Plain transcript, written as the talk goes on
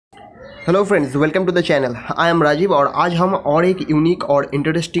Hello friends, welcome to the channel. I am Rajiv और आज हम और एक यूनिक और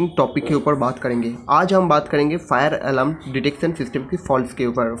इंटरेस्टिंग टॉपिक के ऊपर बात करेंगे। आज हम बात करेंगे फायर अलार्म डिटेक्शन सिस्टम की फॉल्ट्स के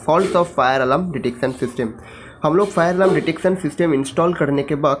ऊपर। Faults of fire alarm detection system. हम लोग fire alarm detection system install करने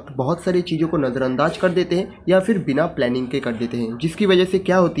के वक्त बहुत सारी चीज़ों को नज़रअंदाज कर देते हैं या फिर बिना प्लानिंग के कर देते हैं, जिसकी वजह से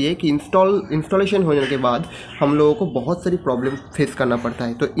क्या होती है कि इंस्टॉलेशन होने के बाद हम लोगों को बहुत सारी प्रॉब्लम फेस करना पड़ता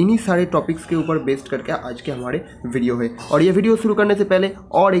है। तो इन्हीं सारे टॉपिक्स के ऊपर बेस्ड करके आज के हमारे वीडियो है। और ये वीडियो शुरू करने से पहले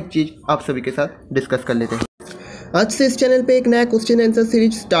और एक चीज़ आप सभी के साथ डिस्कस कर लेते हैं। आज से इस चैनल पे एक नया क्वेश्चन आंसर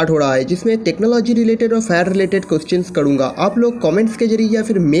सीरीज स्टार्ट हो रहा है, जिसमें टेक्नोलॉजी रिलेटेड और फायर रिलेटेड क्वेश्चंस करूंगा। आप लोग कमेंट्स के जरिए या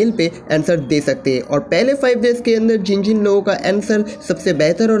फिर मेल पे आंसर दे सकते हैं। और पहले 5 डेज के अंदर जिन जिन लोगों का आंसर सबसे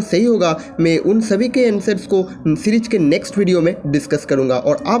बेहतर और सही होगा, मैं उन सभी के आंसर्स को सीरीज के नेक्स्ट वीडियो में डिस्कस करूंगा।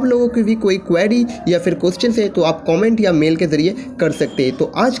 और आप लोगों की भी कोई क्वेरी या फिर क्वेश्चन है तो आप कॉमेंट या मेल के जरिए कर सकते हैं।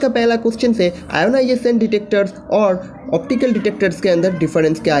 तो आज का पहला क्वेश्चन है, आयोनाइजेशन डिटेक्टर्स और ऑप्टिकल डिटेक्टर्स के अंदर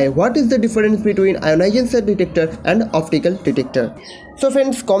डिफरेंस क्या है? What is the difference between ionisation detector and optical detector? So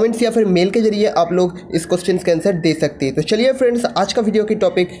friends, comments या फिर मेल के जरिए आप लोग इस क्वेश्चन के आंसर दे सकते हैं। तो चलिए फ्रेंड्स, आज का वीडियो की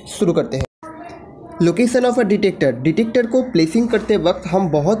टॉपिक शुरू करते हैं। Location of a detector. Detector को प्लेसिंग करते वक्त हम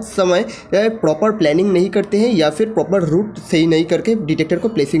बहुत समय प्रॉपर प्लानिंग नहीं करते हैं या फिर प्रॉपर रूट सही नहीं करके डिटेक्टर को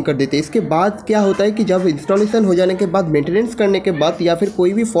प्लेसिंग कर देते हैं। इसके बाद क्या होता है कि जब इंस्टॉलेशन हो जाने के बाद, मेंटेनेंस करने के बाद या फिर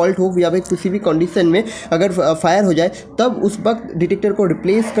कोई भी फॉल्ट हो या फिर किसी भी कंडीशन में अगर फायर हो जाए, तब उस वक्त डिटेक्टर को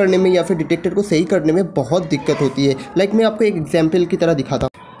रिप्लेस करने में या फिर डिटेक्टर को सही करने में बहुत दिक्कत होती है। मैं आपको एक एग्जाम्पल की तरह दिखाता हूँ।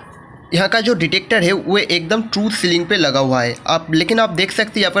 यहाँ का जो डिटेक्टर है वो एकदम ट्रू सीलिंग पे लगा हुआ है लेकिन आप देख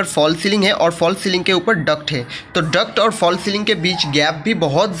सकते हैं यहाँ पर फॉल सीलिंग है और फॉल सीलिंग के ऊपर डक्ट है। तो डक्ट और फॉल सीलिंग के बीच गैप भी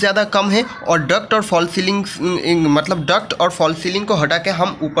बहुत ज़्यादा कम है और डक्ट और फॉल सीलिंग को हटा के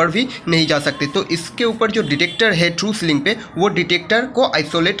हम ऊपर भी नहीं जा सकते। तो इसके ऊपर जो डिटेक्टर है ट्रू सीलिंग पे, वो डिटेक्टर को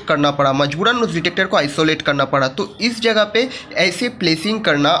आइसोलेट करना पड़ा, मजबूरन उस डिटेक्टर को आइसोलेट करना पड़ा। तो इस जगह पे ऐसे प्लेसिंग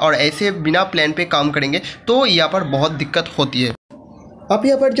करना और ऐसे बिना प्लान पे काम करेंगे तो यहाँ पर बहुत दिक्कत होती है। आप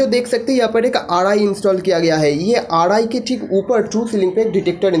यहाँ पर जो देख सकते हैं, यहाँ पर एक आरआई इंस्टॉल किया गया है। ये आरआई के ठीक ऊपर ट्रू सीलिंग पे एक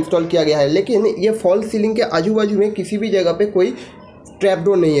डिटेक्टर इंस्टॉल किया गया है, लेकिन ये फॉल्स सीलिंग के आजू बाजू में किसी भी जगह पे कोई ट्रैप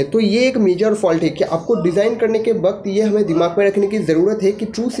डोर नहीं है। तो ये एक मेजर फॉल्ट है कि आपको डिज़ाइन करने के वक्त ये हमें दिमाग में रखने की ज़रूरत है कि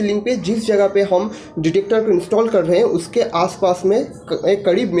ट्रू सीलिंग पे जिस जगह पे हम डिटेक्टर को इंस्टॉल कर रहे हैं उसके आसपास में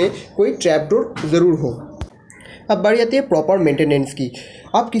करीब में कोई ट्रैप डोर ज़रूर हो। अब बारी आती है प्रॉपर मेंटेनेंस की।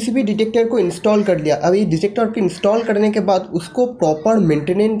 आप किसी भी डिटेक्टर को इंस्टॉल कर लिया, अब ये डिटेक्टर को इंस्टॉल करने के बाद उसको प्रॉपर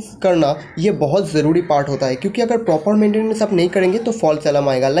मेंटेनेंस करना ये बहुत ज़रूरी पार्ट होता है, क्योंकि अगर प्रॉपर मेंटेनेंस आप नहीं करेंगे तो फॉल्स अलार्म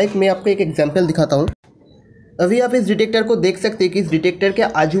आएगा। मैं आपको एक एग्जांपल दिखाता हूँ। अभी आप इस डिटेक्टर को देख सकते हैं कि इस डिटेक्टर के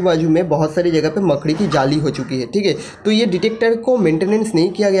आजू बाजू में बहुत सारी जगह पे मकड़ी की जाली हो चुकी है, ठीक है। तो ये डिटेक्टर को मेंटेनेंस नहीं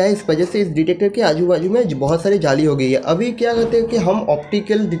किया गया है, इस वजह से इस डिटेक्टर के आजू बाजू में बहुत सारी जाली हो गई है। अभी क्या करते हैं कि हम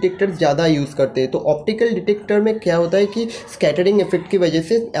ऑप्टिकल डिटेक्टर ज़्यादा यूज़ करते हैं। तो ऑप्टिकल डिटेक्टर में क्या होता है कि स्कैटरिंग इफेक्ट की वजह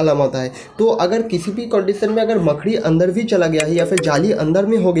से अलार्म आता है। तो अगर किसी भी कंडीशन में अगर मकड़ी अंदर भी चला गया है या फिर जाली अंदर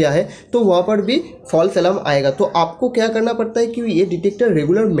में हो गया है तो वहाँ पर भी फॉल्स अलार्म आएगा। तो आपको क्या करना पड़ता है कि ये डिटेक्टर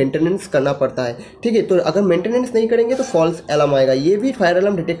रेगुलर मेंटेनेंस करना पड़ता है, ठीक है। तो अगर मेंटेनेंस नहीं करेंगे तो फॉल्स अलार्म आएगा। ये भी फायर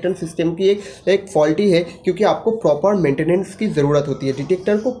अलार्म डिटेक्शन सिस्टम की एक फॉल्टी है, क्योंकि आपको प्रॉपर मेंटेनेंस की ज़रूरत होती है।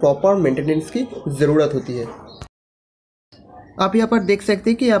 डिटेक्टर को प्रॉपर मेंटेनेंस की ज़रूरत होती है। आप यहाँ पर देख सकते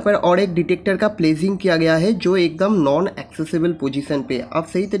हैं कि यहाँ पर और एक डिटेक्टर का प्लेसिंग किया गया है जो एकदम नॉन एक्सेसिबल पोजीशन पे। आप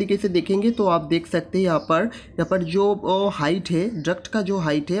सही तरीके से देखेंगे तो आप देख सकते हैं यहाँ पर जो हाइट है, डक्ट का जो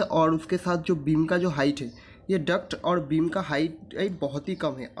हाइट है और उसके साथ जो बीम का जो हाइट है, ये डक्ट और बीम का हाइट बहुत ही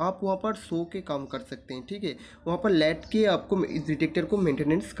कम है। आप वहाँ पर सो के काम कर सकते हैं, ठीक है। वहाँ पर लेट के आपको इस डिटेक्टर को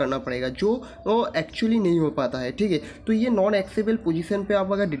मेंटेनेंस करना पड़ेगा, जो एक्चुअली नहीं हो पाता है, ठीक है। तो ये नॉन एक्सेसिबल पोजीशन पे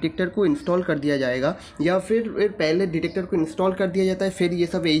आप अगर डिटेक्टर को इंस्टॉल कर दिया जाएगा या फिर पहले डिटेक्टर को इंस्टॉल कर दिया जाता है फिर ये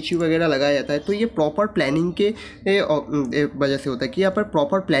सब एच वगैरह लगाया जाता है, तो ये प्रॉपर प्लानिंग के वजह से होता है कि यहाँ पर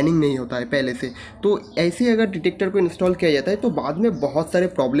प्रॉपर प्लानिंग नहीं होता है पहले से। तो ऐसे अगर डिटेक्टर को इंस्टॉल किया जाता है तो बाद में बहुत सारे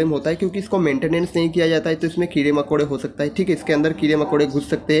प्रॉब्लम होता है, क्योंकि इसको मेंटेनेंस नहीं किया जाता है तो इसमें कीड़े मकोड़े हो सकता है, ठीक है। इसके अंदर कीड़े मकोड़े घुस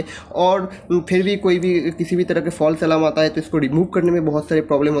सकते हैं और फिर भी कोई भी किसी भी तरह के फॉल्स अलार्म आता है तो इसको रिमूव करने में बहुत सारे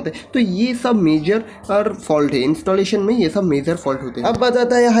प्रॉब्लम होते हैं। तो ये सब मेजर फॉल्ट है इंस्टॉलेशन में, ये सब मेजर फॉल्ट होते हैं। अब बात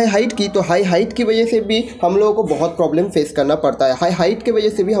आता है हाई हाइट की। तो हाई हाइट की वजह से भी हम लोगों को बहुत प्रॉब्लम फेस करना पड़ता है। हाई हाइट की वजह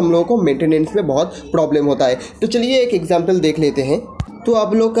से भी हम लोगों को मेंटेनेंस में बहुत प्रॉब्लम होता है। तो चलिए एक एग्जाम्पल देख लेते हैं। तो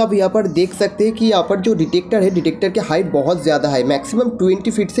आप लोग अब यहाँ पर देख सकते हैं कि यहाँ पर जो डिटेक्टर है, डिटेक्टर की हाइट बहुत ज़्यादा है, मैक्सिमम 20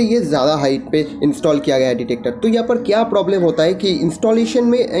 फीट से ये ज़्यादा हाइट पे इंस्टॉल किया गया है डिटेक्टर। तो यहाँ पर क्या प्रॉब्लम होता है कि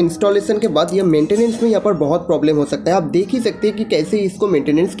इंस्टॉलेशन के बाद ये मेंटेनेंस में यहाँ पर बहुत प्रॉब्लम हो सकता है। आप देख ही सकते हैं कि कैसे इसको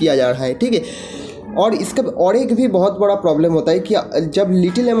मेंटेनेंस किया जा रहा है, ठीक है। और इसका और एक भी बहुत बड़ा प्रॉब्लम होता है कि जब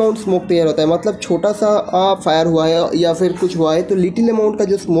लिटिल अमाउंट स्मोक तैयार होता है, मतलब छोटा सा फायर हुआ है या फिर कुछ हुआ है, तो लिटिल अमाउंट का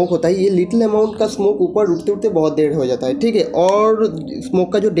जो स्मोक होता है, ये लिटिल अमाउंट का स्मोक ऊपर उठते उठते बहुत देर हो जाता है, ठीक है। और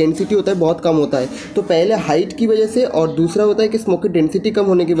स्मोक का जो डेंसिटी होता है बहुत कम होता है। तो पहले हाइट की वजह से, और दूसरा होता है कि स्मोक की डेंसिटी कम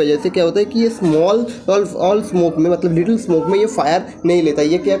होने की वजह से क्या होता है कि ये स्मॉल ऑल स्मोक में, मतलब लिटिल स्मोक में ये फायर नहीं लेता।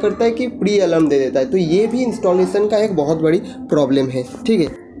 ये क्या करता है कि प्री अलार्म दे देता है। तो ये भी इंस्टॉलेशन का एक बहुत बड़ी प्रॉब्लम है, ठीक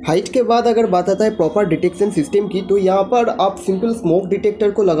है। हाइट के बाद अगर बात आता है प्रॉपर डिटेक्शन सिस्टम की, तो यहाँ पर आप सिंपल स्मोक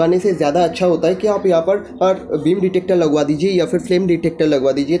डिटेक्टर को लगाने से ज़्यादा अच्छा होता है कि आप यहाँ पर बीम डिटेक्टर लगवा दीजिए या फिर फ्लेम डिटेक्टर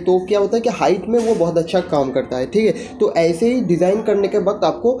लगवा दीजिए। तो क्या होता है कि हाइट में वो बहुत अच्छा काम करता है, ठीक है। तो ऐसे ही डिज़ाइन करने के वक्त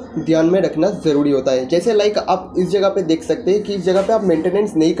आपको ध्यान में रखना ज़रूरी होता है। जैसे लाइक आप इस जगह पर देख सकते हैं कि इस जगह पर आप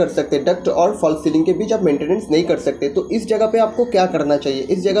मेंटेनेंस नहीं कर सकते, डक्ट और फॉल्स सीलिंग के बीच आप मेंटेनेंस नहीं कर सकते। तो इस जगह पर आपको क्या करना चाहिए,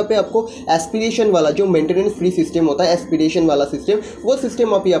 इस जगह पर आपको एस्पिरेशन वाला जो मेंटेनेंस फ्री सिस्टम होता है, एस्पिरेशन वाला सिस्टम, वो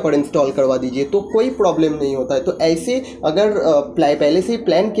सिस्टम आप यहाँ पर इंस्टॉल करवा दीजिए, तो कोई प्रॉब्लम नहीं होता है। तो ऐसे अगर पहले से ही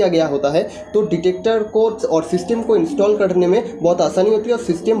प्लान किया गया होता है तो डिटेक्टर को और सिस्टम को इंस्टॉल करने में बहुत आसानी होती है और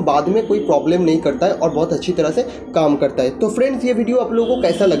सिस्टम बाद में कोई प्रॉब्लम नहीं करता है और बहुत अच्छी तरह से काम करता है। तो फ्रेंड्स, ये वीडियो आप लोगों को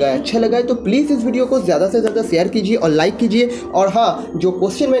कैसा लगा है? अच्छा लगा है तो प्लीज़ इस वीडियो को ज़्यादा से ज़्यादा शेयर कीजिए और लाइक कीजिए। और हाँ, जो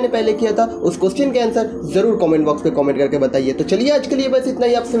क्वेश्चन मैंने पहले किया था उस क्वेश्चन के आंसर ज़रूर कॉमेंट बॉक्स में कॉमेंट करके बताइए। तो चलिए आज के लिए बस इतना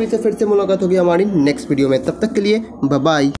ही। आप सभी से फिर से मुलाकात होगी हमारी नेक्स्ट वीडियो में। तब तक के लिए बाय बाय।